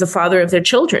the father of their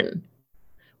children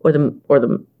or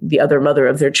the other mother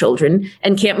of their children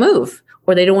and can't move,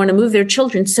 or they don't want to move their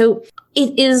children. So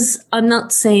it is, I'm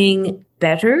not saying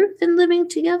better than living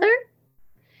together.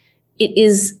 It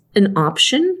is an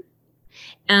option.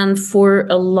 And for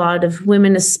a lot of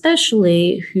women,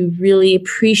 especially who really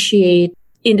appreciate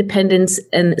independence,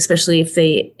 and especially if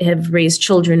they have raised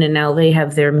children and now they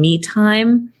have their me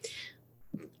time,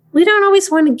 we don't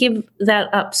always want to give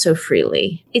that up so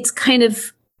freely. It's kind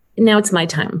of, now it's my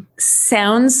time.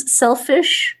 Sounds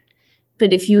selfish,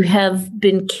 but if you have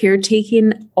been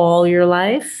caretaking all your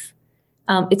life,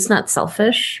 it's not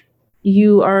selfish.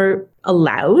 You are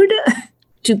allowed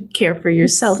to care for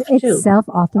yourself too. It's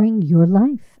self-authoring your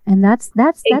life. And that's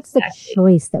Exactly. the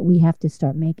choice that we have to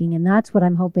start making. And that's what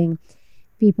I'm hoping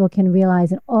people can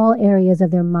realize in all areas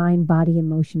of their mind, body,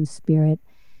 emotion, spirit.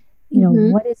 You know,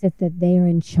 what is it that they are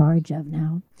in charge of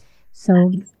now? So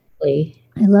Exactly.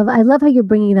 I love how you're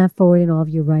bringing that forward in all of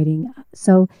your writing.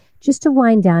 So just to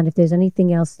wind down, if there's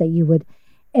anything else that you would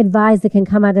advise that can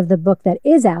come out of the book that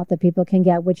is out that people can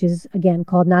get, which is, again,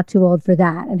 called Not Too Old for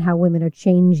That, and how women are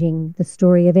changing the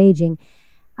story of aging,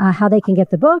 how they can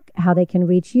get the book, how they can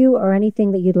reach you, or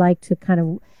anything that you'd like to kind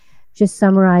of just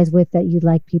summarize with that you'd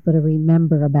like people to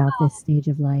remember about this stage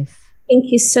of life.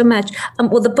 Thank you so much.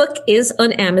 Well, the book is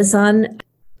on Amazon,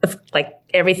 like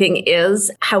everything is.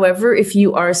 However, if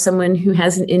you are someone who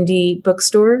has an indie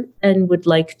bookstore and would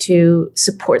like to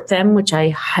support them, which I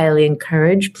highly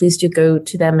encourage, please do go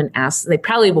to them and ask. They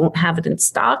probably won't have it in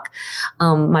stock.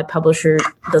 My publisher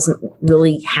doesn't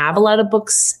really have a lot of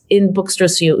books in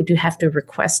bookstores, so you do have to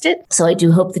request it. So I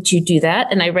do hope that you do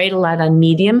that. And I write a lot on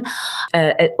Medium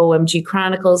at OMG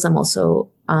Chronicles. I'm also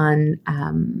on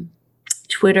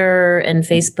Twitter and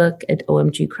Facebook at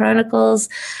OMG Chronicles.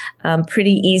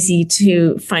 Pretty easy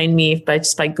to find me by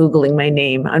Googling my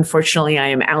name. Unfortunately, I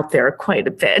am out there quite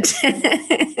a bit.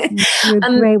 You're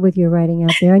great with your writing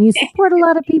out there, and you support a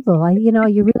lot of people.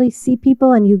 You really see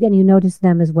people, and you notice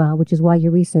them as well, which is why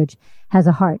your research has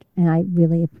a heart, and I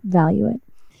really value it.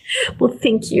 Well,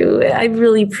 thank you. I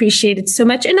really appreciate it so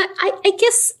much. And I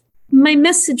guess my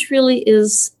message really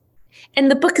is, and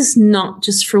the book is not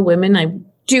just for women. I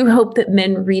do hope that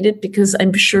men read it, because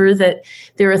I'm sure that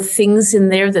there are things in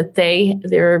there that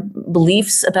there are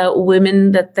beliefs about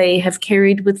women that they have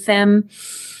carried with them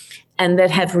and that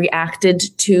have reacted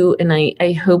to. And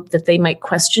I hope that they might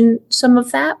question some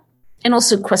of that and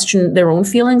also question their own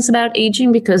feelings about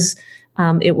aging, because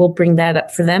it will bring that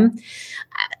up for them.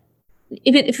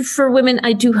 If for women,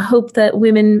 I do hope that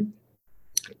women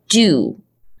do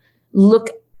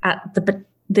look at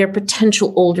their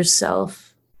potential older self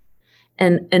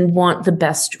and want the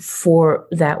best for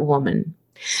that woman,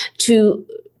 to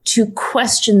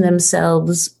question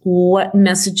themselves what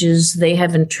messages they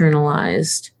have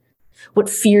internalized, what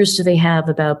fears do they have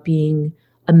about being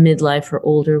a midlife or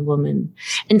older woman,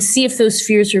 and see if those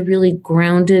fears are really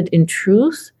grounded in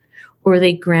truth, or are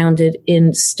they grounded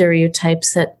in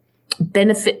stereotypes that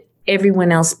benefit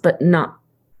everyone else but not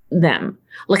them.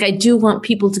 Like, I do want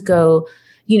people to go,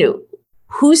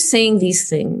 who's saying these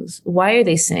things? Why are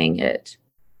they saying it?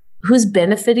 Who's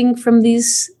benefiting from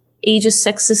these ageist,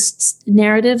 sexist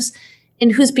narratives?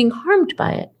 And who's being harmed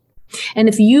by it? And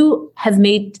if you have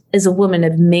made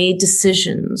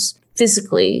decisions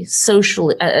physically,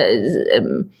 socially,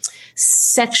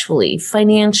 sexually,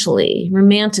 financially,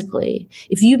 romantically,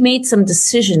 if you've made some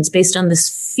decisions based on this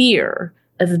fear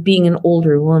of being an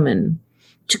older woman,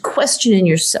 to question in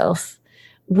yourself,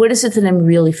 what is it that I'm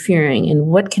really fearing and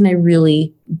what can I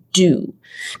really do?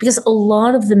 Because a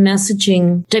lot of the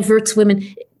messaging diverts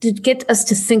women to get us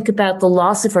to think about the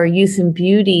loss of our youth and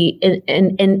beauty.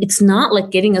 And it's not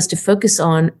like getting us to focus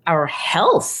on our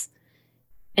health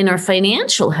and our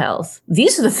financial health.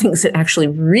 These are the things that actually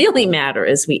really matter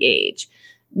as we age.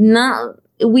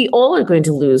 We all are going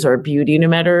to lose our beauty, no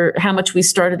matter how much we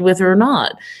started with or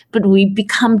not. But we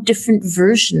become different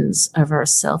versions of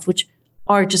ourselves, which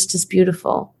are just as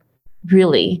beautiful.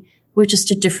 Really, we're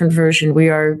just a different version. We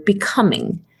are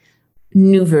becoming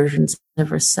new versions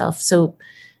of ourselves. So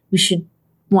we should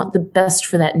want the best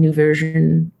for that new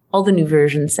version, all the new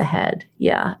versions ahead.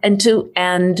 Yeah.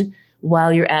 And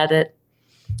while you're at it,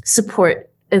 support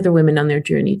other women on their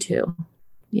journey too.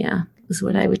 Yeah, is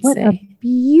what I would say. What a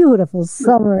beautiful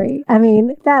summary. I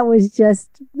mean, that was just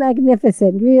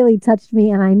magnificent. Really touched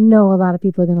me. And I know a lot of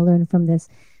people are going to learn from this.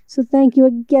 So thank you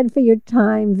again for your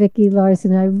time, Vicki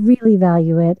Larson. I really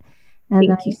value it. And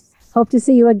Thank you. Hope to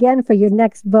see you again for your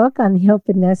next book on the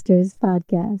Open Nesters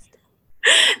podcast.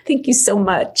 Thank you so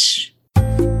much.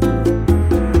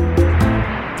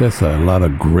 That's a lot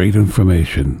of great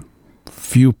information.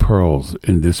 Few pearls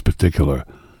in this particular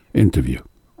interview.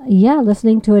 Yeah,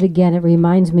 listening to it again, it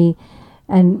reminds me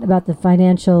and about the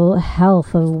financial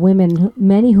health of women,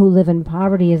 many who live in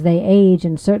poverty as they age,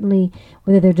 and certainly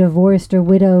whether they're divorced or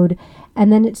widowed.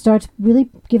 And then it starts really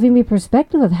giving me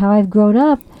perspective of how I've grown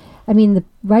up. I mean,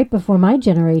 right before my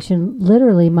generation,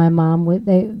 literally my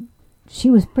mom, she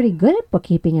was pretty good at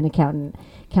bookkeeping and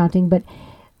accounting, but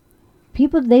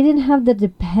people, they didn't have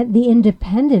the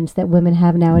independence that women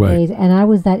have nowadays. Right. And I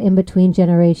was that in-between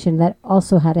generation that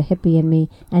also had a hippie in me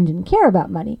and didn't care about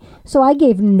money. So I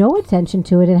gave no attention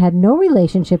to it and had no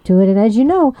relationship to it. And as you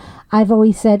know, I've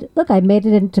always said, look, I made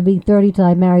it into be 30 till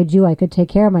I married you. I could take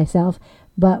care of myself.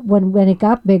 But when it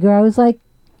got bigger, I was like,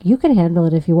 you can handle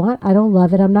it if you want. I don't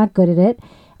love it. I'm not good at it.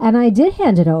 And I did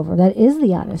hand it over. That is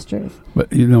the honest truth. But,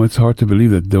 it's hard to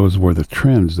believe that those were the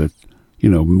trends that,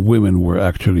 women were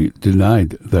actually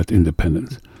denied that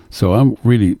independence. So I'm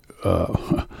really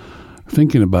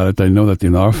thinking about it. I know that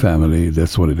in our family,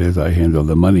 that's what it is. I handle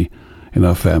the money in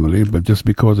our family. But just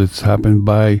because it's happened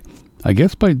by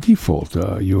default,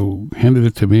 you handed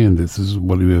it to me and this is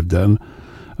what we have done.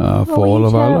 For all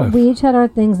of our life. We each had our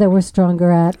things that we're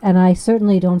stronger at, and I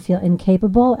certainly don't feel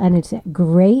incapable, and it's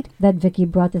great that Vicki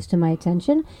brought this to my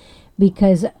attention,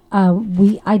 because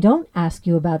I don't ask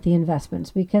you about the investments,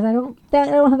 because I don't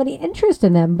have any interest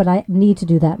in them, but I need to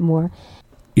do that more.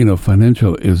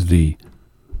 Financial is the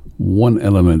one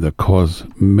element that causes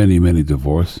many, many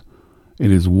divorce. It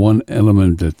is one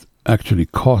element that actually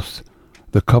costs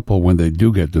the couple, when they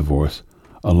do get divorced,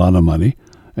 a lot of money.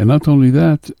 And not only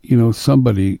that,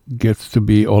 somebody gets to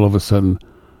be all of a sudden,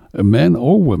 a man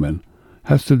or woman,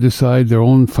 has to decide their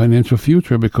own financial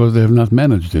future because they have not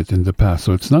managed it in the past.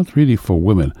 So it's not really for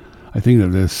women. I think that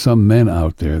there's some men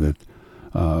out there that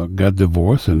got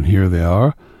divorced and here they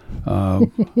are.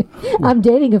 I'm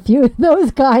dating a few of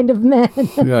those kind of men.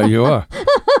 Yeah, you are.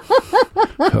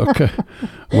 Okay.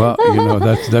 Well,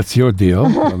 that's your deal.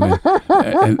 I mean,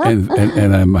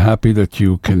 and I'm happy that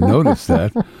you can notice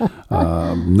that.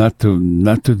 Not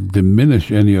to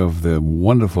diminish any of the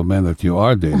wonderful men that you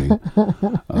are dating,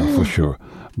 for sure.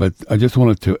 But I just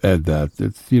wanted to add that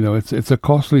it's a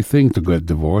costly thing to get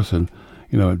divorced, and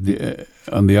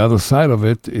on the other side of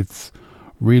it, it's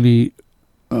really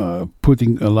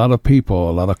putting a lot of people,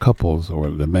 a lot of couples,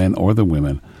 or the men or the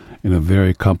women, in a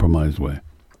very compromised way.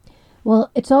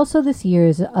 Well, it's also this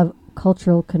year's of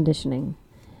cultural conditioning.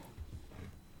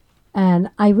 And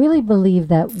I really believe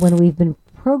that when we've been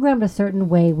programmed a certain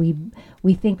way, we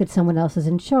think that someone else is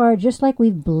in charge, just like we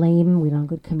blame, we don't have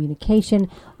good communication,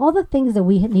 all the things that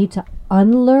we need to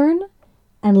unlearn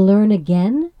and learn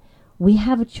again. We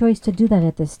have a choice to do that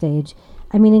at this stage.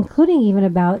 I mean, including even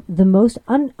about the most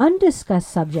undiscussed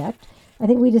subject. I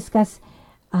think we discuss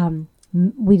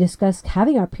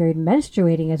having our period,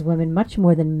 menstruating as women, much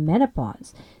more than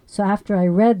menopause. So after I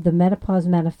read the Menopause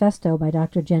Manifesto by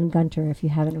Dr. Jen Gunter, if you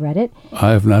haven't read it.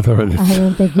 I have not read it. I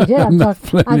don't think you did. I'm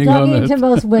talking to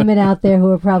most women out there who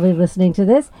are probably listening to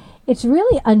this. It's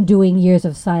really undoing years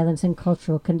of silence and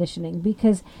cultural conditioning,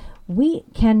 because we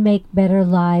can make better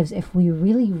lives if we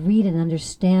really read and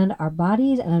understand our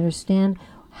bodies and understand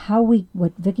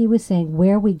what Vicki was saying,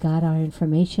 where we got our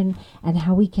information, and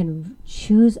how we can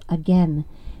choose again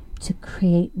to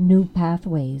create new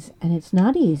pathways. And it's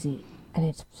not easy, and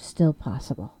it's still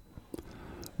possible.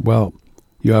 Well,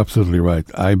 you're absolutely right.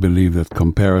 I believe that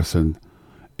comparison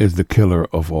is the killer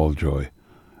of all joy.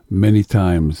 many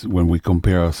times when we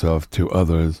compare ourselves to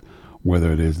others,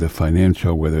 whether it is the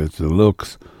financial, whether it's the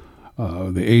looks,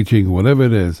 the aging, whatever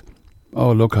it is,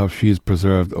 oh, look how she's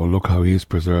preserved, or look how he's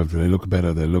preserved, they look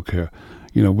better, they look here.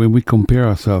 You know, when we compare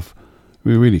ourselves,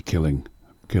 we're really killing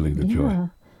the joy.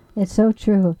 It's so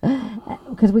true.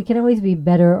 Because we can always be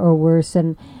better or worse,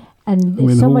 and I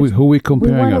mean, who we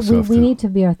comparing ourselves to? We need to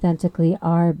be authentically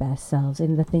our best selves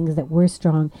in the things that we're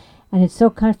strong. And it's so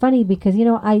kind of funny because, you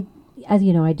know, as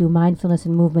you know, I do mindfulness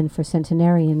and movement for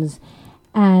centenarians,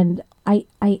 and I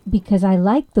because I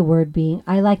like the word being,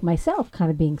 I like myself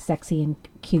kind of being sexy and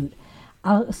cute.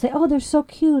 I'll say, oh, they're so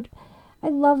cute. I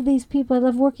love these people. I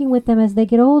love working with them as they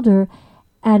get older.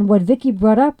 And what Vicki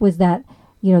brought up was that,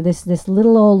 you know, this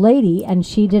little old lady, and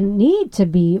she didn't need to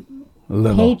be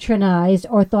patronized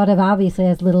or thought of obviously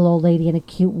as little old lady in a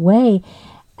cute way.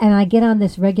 And I get on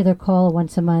this regular call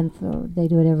once a month, or they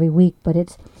do it every week, but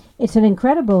it's an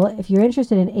incredible, if you're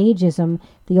interested in ageism,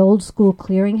 the old school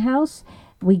clearinghouse,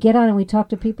 we get on and we talk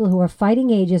to people who are fighting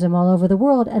ageism all over the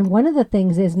world. And one of the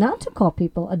things is not to call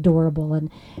people adorable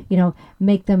and, you know,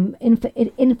 make them,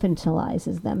 it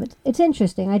infantilizes them. It's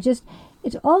interesting.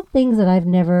 It's all things that I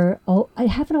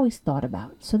haven't always thought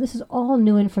about. So this is all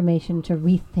new information to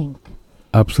rethink.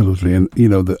 Absolutely. And, you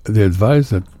know, the advice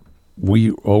that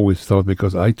we always thought,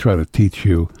 because I try to teach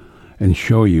you and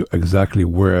show you exactly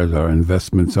where our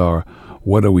investments are,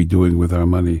 what are we doing with our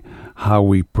money, how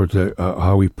we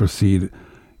proceed.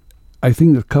 I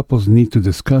think that couples need to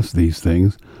discuss these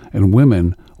things, and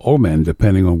women or men,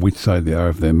 depending on which side they are,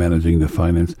 if they're managing the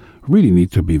finance, really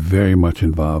need to be very much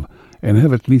involved and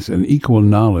have at least an equal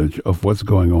knowledge of what's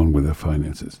going on with their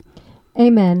finances.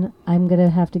 Amen. I'm going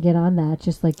to have to get on that,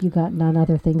 just like you got on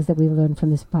other things that we've learned from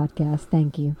this podcast.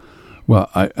 Thank you. Well,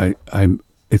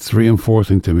 it's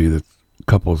reinforcing to me that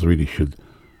couples really should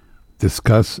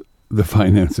discuss the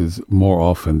finances more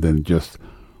often than just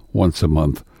once a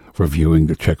month reviewing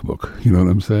the checkbook. You know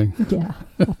what I'm saying? Yeah,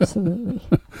 absolutely.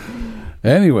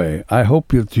 Anyway, I hope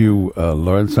that you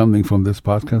learned something from this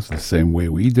podcast the same way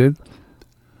we did.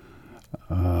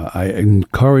 I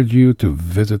encourage you to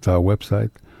visit our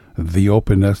website,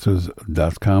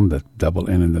 theopennesters.com, that double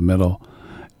N in the middle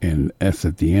and S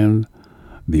at the end,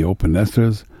 The Open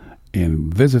Nesters,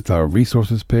 and visit our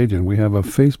resources page, and we have a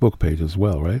Facebook page as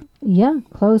well, right? Yeah,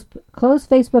 closed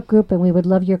Facebook group, and we would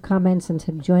love your comments and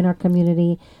to join our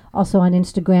community. Also on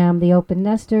Instagram, The Open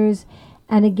Nesters.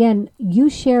 And again, you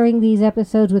sharing these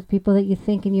episodes with people that you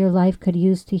think in your life could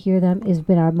use to hear them has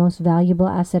been our most valuable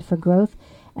asset for growth.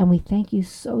 And we thank you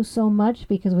so, so much,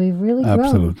 because we've really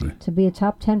grown to be a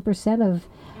top 10% of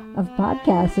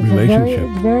podcasts. It's a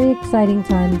very exciting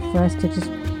time for us to just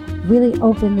really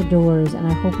open the doors, and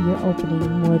I hope you're opening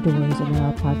more doors, and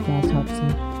our podcast helps you.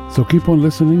 So keep on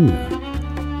listening.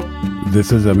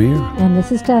 This is Amir. And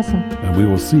this is Tessa. And we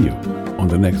will see you on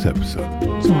the next episode.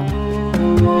 Ciao.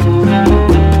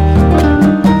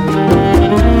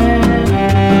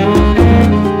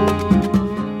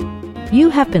 You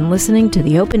have been listening to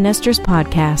the Open Nesters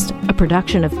Podcast, a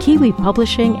production of Kiwi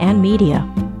Publishing and Media.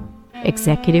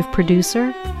 Executive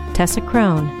producer, Tessa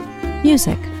Crone.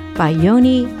 Music by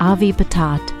Yoni Avi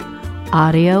Patat.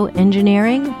 Audio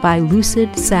engineering by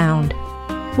Lucid Sound.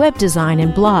 Web design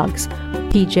and blogs,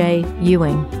 PJ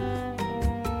Ewing.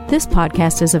 This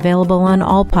podcast is available on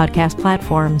all podcast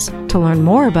platforms. To learn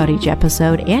more about each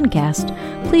episode and guest,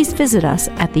 please visit us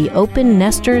at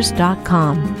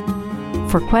theopennesters.com.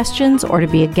 For questions or to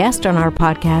be a guest on our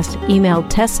podcast, email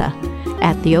Tessa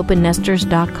at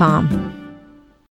theopennesters.com.